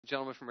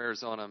gentleman from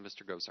Arizona,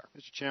 Mr. Gosar.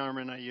 Mr.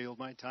 Chairman, I yield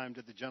my time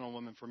to the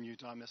gentlewoman from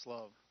Utah, Ms.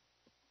 Love.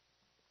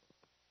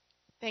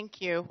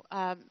 Thank you.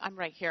 I'm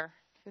right here.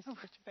 Oh,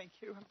 thank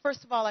you.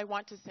 First of all, I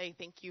want to say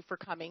thank you for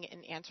coming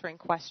and answering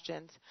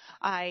questions.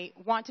 I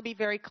want to be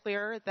very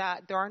clear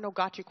that there are no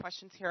gotcha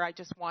questions here. I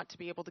just want to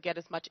be able to get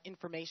as much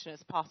information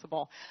as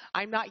possible.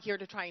 I'm not here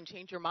to try and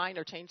change your mind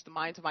or change the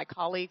minds of my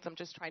colleagues. I'm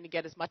just trying to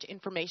get as much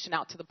information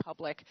out to the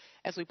public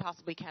as we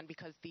possibly can,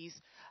 because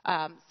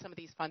some of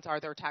these funds are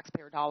their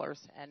taxpayer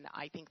dollars, and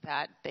I think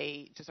that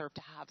they deserve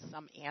to have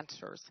some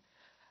answers.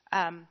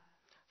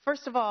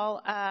 First of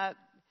all,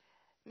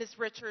 Ms.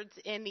 Richards,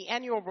 in the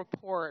annual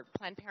report,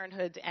 Planned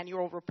Parenthood's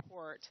annual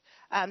report,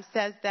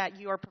 says that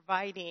you are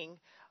providing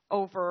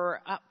over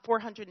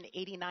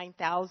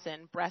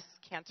 489,000 breast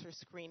cancer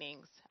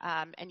screenings,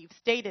 and you've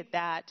stated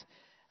that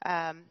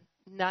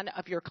none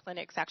of your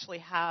clinics actually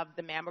have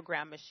the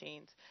mammogram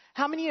machines.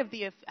 How many of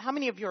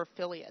your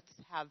affiliates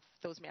have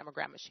those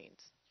mammogram machines?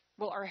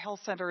 Well, our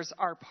health centers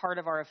are part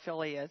of our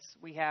affiliates.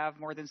 We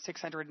have more than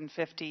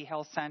 650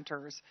 health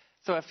centers.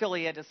 So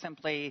affiliate is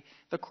simply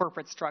the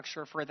corporate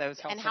structure for those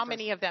health centers. And how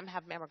many of them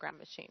have mammogram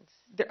machines?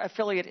 The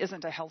affiliate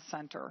isn't a health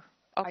center.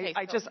 Okay,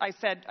 I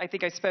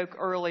think I spoke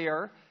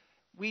earlier,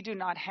 we do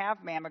not have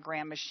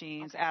mammogram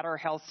machines at our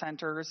health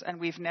centers, and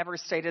we've never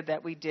stated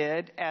that we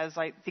did, as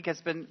I think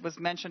was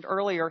mentioned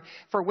earlier.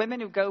 For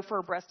women who go for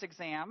a breast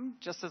exam,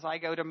 just as I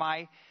go to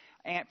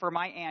for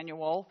my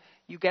annual,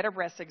 you get a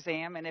breast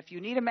exam, and if you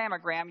need a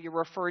mammogram, you're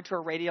referred to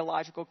a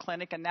radiological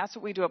clinic, and that's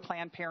what we do at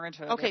Planned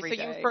Parenthood every day. Okay,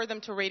 so you refer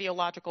them to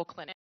radiological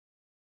clinic.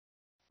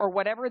 Or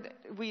whatever.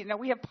 We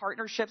have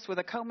partnerships with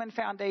the Komen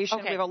Foundation.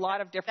 Okay. We have a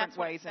lot of different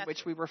ways in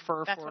which we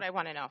refer that's for what I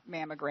want to know.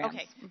 Mammograms.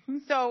 Okay.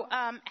 So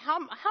how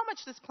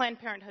much does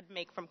Planned Parenthood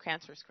make from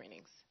cancer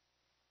screenings?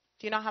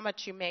 Do you know how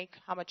much you make?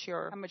 How much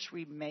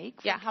we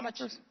make? Yeah, how much?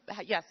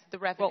 Yes, the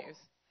revenues.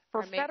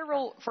 Well,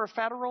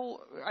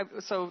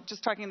 so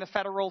just talking the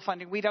federal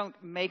funding, we don't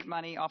make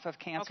money off of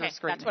cancer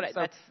screening.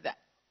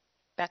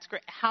 That's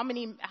great. How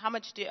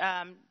much do,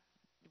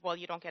 well,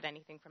 you don't get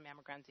anything from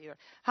mammograms either.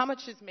 How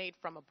much is made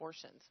from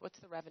abortions? What's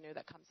the revenue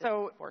that comes in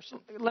from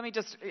abortions? Let me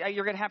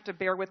you're going to have to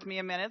bear with me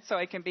a minute so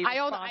I can be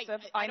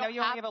responsive. I know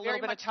you only have a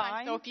little bit of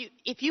time. So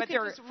if you could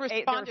just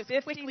respond as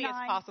quickly as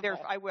possible.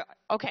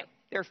 Okay.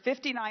 There are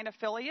 59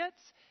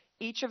 affiliates.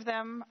 Each of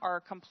them are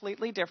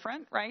completely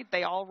different, right?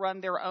 They all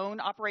run their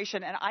own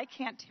operation. And I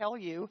can't tell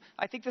you,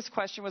 I think this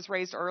question was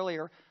raised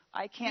earlier,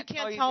 you can't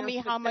tell me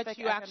how much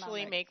you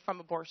actually make from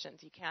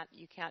abortions. You can't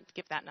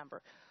give that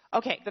number.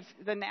 Okay.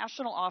 The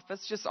national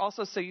office, just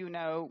also so you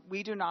know,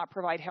 we do not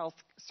provide health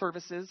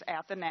services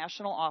at the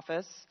national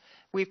office.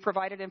 We've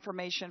provided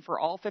information for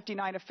all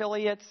 59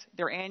 affiliates,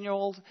 their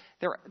annual,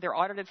 their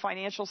audited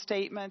financial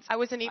statements. I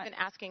wasn't even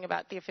asking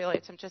about the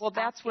affiliates. I'm just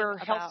that's where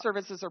health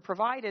services are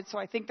provided. So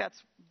I think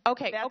that's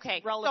relevant to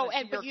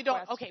your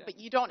question. Okay, but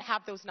you don't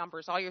have those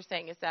numbers. All you're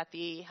saying is that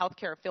the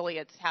healthcare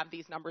affiliates have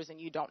these numbers and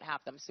you don't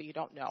have them, so you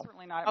don't know.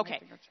 Certainly not.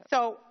 Okay.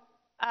 So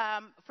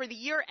for the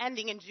year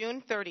ending in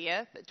June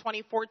 30th,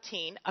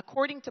 2014,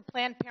 according to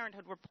Planned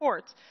Parenthood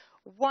reports,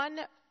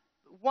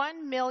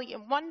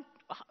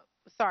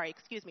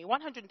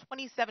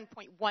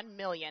 127.1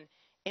 million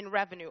in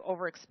revenue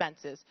over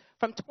expenses.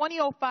 From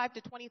 2005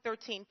 to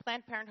 2013,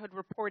 Planned Parenthood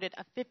reported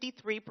a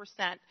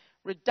 53%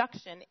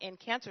 reduction in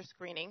cancer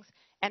screenings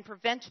and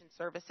prevention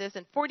services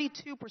and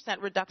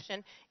 42%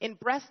 reduction in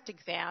breast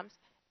exams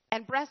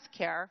and breast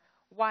care,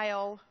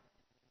 while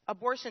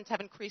abortions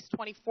have increased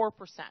 24%.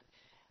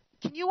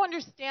 Can you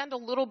understand a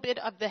little bit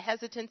of the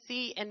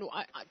hesitancy and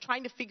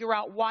trying to figure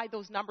out why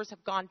those numbers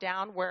have gone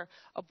down where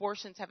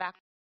abortions have actually...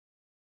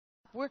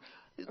 So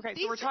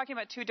we're talking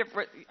about two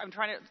different,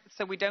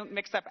 so we don't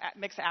mix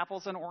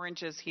apples and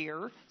oranges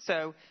here.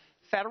 So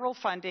federal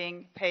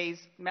funding pays,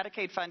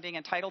 Medicaid funding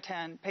and Title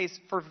X pays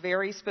for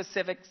very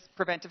specific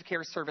preventive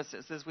care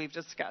services, as we've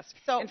discussed.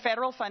 And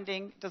federal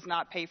funding does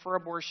not pay for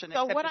abortion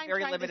except in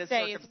very limited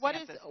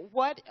circumstances. So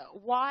what I'm trying to say is,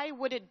 why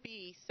would it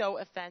be so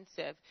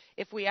offensive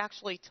if we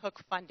actually took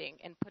funding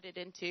and put it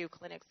into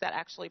clinics that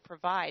actually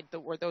provide,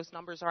 where those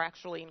numbers are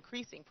actually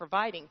increasing,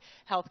 providing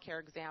health care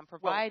exam,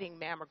 providing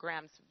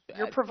mammograms?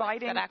 You're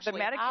providing the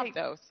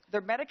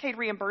Medicaid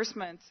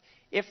reimbursements.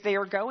 If they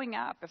are going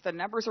up, if the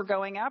numbers are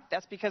going up,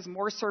 that's because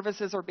more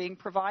services are being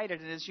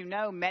provided. And as you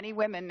know, many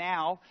women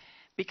now,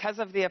 because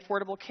of the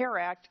Affordable Care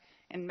Act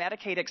and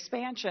Medicaid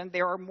expansion,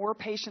 there are more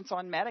patients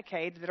on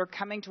Medicaid that are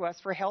coming to us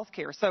for health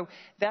care. So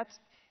that's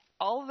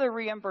all of the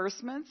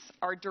reimbursements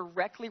are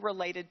directly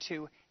related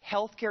to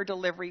health care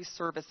delivery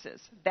services.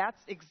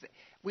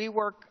 We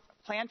work.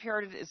 Planned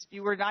Parenthood is,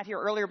 you were not here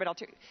earlier, but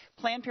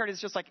Planned Parenthood is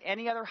just like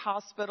any other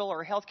hospital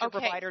or healthcare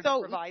provider that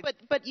provides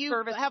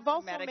services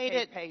to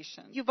Medicaid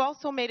patients. You've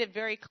also made it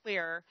very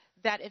clear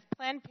that if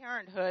Planned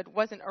Parenthood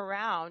wasn't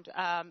around,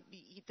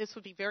 this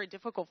would be very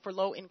difficult for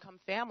low-income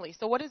families.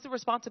 So what is the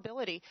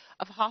responsibility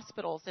of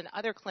hospitals and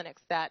other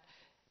clinics that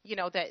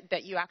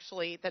that you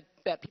actually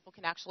that people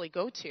can actually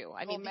go to.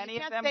 I mean, many you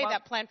of can't them say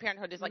that Planned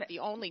Parenthood is like the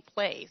only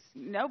place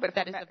but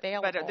that is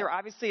available. But there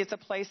obviously it's a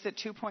place that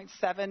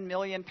 2.7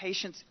 million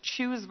patients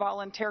choose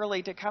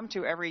voluntarily to come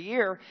to every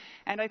year.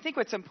 And I think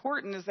what's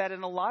important is that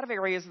in a lot of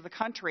areas of the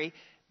country,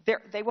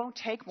 they won't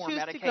take more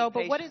Medicaid to go,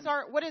 but patients.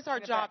 what is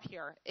our job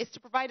here? Is to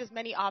provide as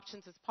many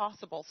options as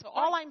possible. So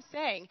all I'm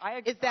saying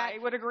is that I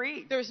would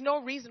agree. There's no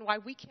reason why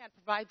we can't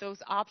provide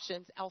those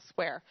options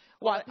elsewhere,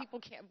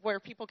 where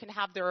people can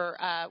have their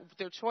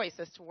choice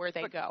as to where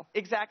they go.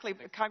 Exactly,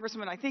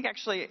 Congresswoman. I think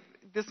actually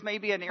this may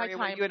be an area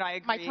where you and I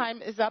agree. My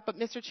time is up, but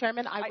Mr.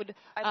 Chairman, I'd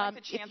like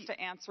the chance to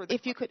answer the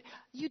question.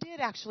 You did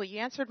actually. You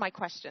answered my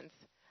questions.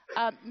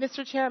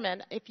 Mr.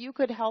 Chairman, if you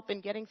could help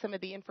in getting some of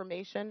the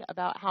information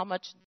about how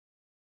much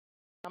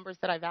numbers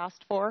that I've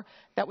asked for,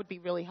 that would be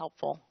really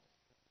helpful.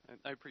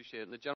 I appreciate it.